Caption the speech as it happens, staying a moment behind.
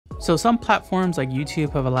So some platforms like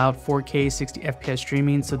YouTube have allowed 4K 60 FPS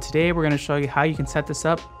streaming. So today we're going to show you how you can set this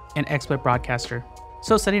up in XSplit Broadcaster.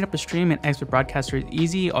 So setting up a stream in XSplit Broadcaster is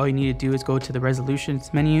easy. All you need to do is go to the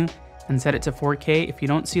resolutions menu and set it to 4K. If you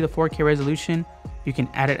don't see the 4K resolution, you can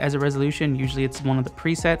add it as a resolution. Usually it's one of the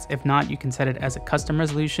presets. If not, you can set it as a custom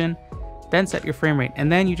resolution, then set your frame rate.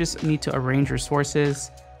 And then you just need to arrange your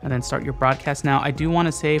sources and then start your broadcast. Now, I do want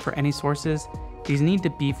to say for any sources, these need to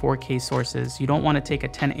be 4K sources. You don't want to take a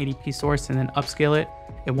 1080p source and then upscale it.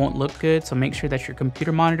 It won't look good. So make sure that your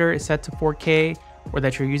computer monitor is set to 4K or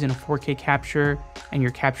that you're using a 4K capture and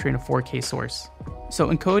you're capturing a 4K source. So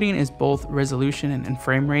encoding is both resolution and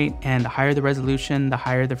frame rate, and the higher the resolution, the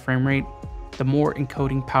higher the frame rate, the more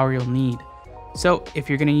encoding power you'll need. So if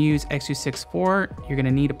you're gonna use x264, you're gonna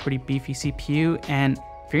need a pretty beefy CPU, and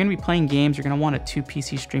if you're gonna be playing games, you're gonna want a 2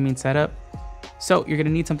 PC streaming setup. So you're gonna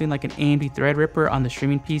need something like an AMD Threadripper on the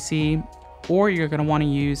streaming PC, or you're gonna wanna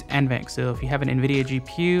use NVENC. So if you have an NVIDIA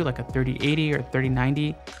GPU, like a 3080 or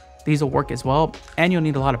 3090, these will work as well, and you'll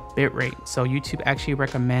need a lot of bit rate. So YouTube actually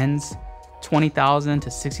recommends 20,000 to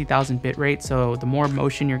 60,000 bit rate. So the more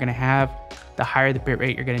motion you're gonna have, the higher the bit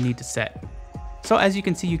rate you're gonna need to set. So as you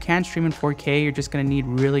can see, you can stream in 4K. You're just gonna need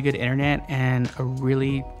really good internet and a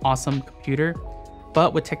really awesome computer.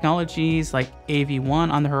 But with technologies like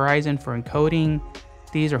AV1 on the horizon for encoding,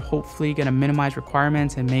 these are hopefully gonna minimize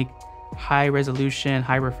requirements and make high resolution,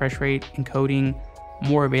 high refresh rate encoding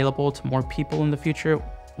more available to more people in the future.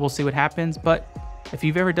 We'll see what happens. But if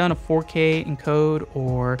you've ever done a 4K encode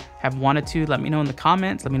or have wanted to, let me know in the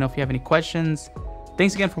comments. Let me know if you have any questions.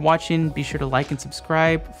 Thanks again for watching. Be sure to like and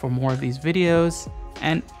subscribe for more of these videos,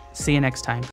 and see you next time.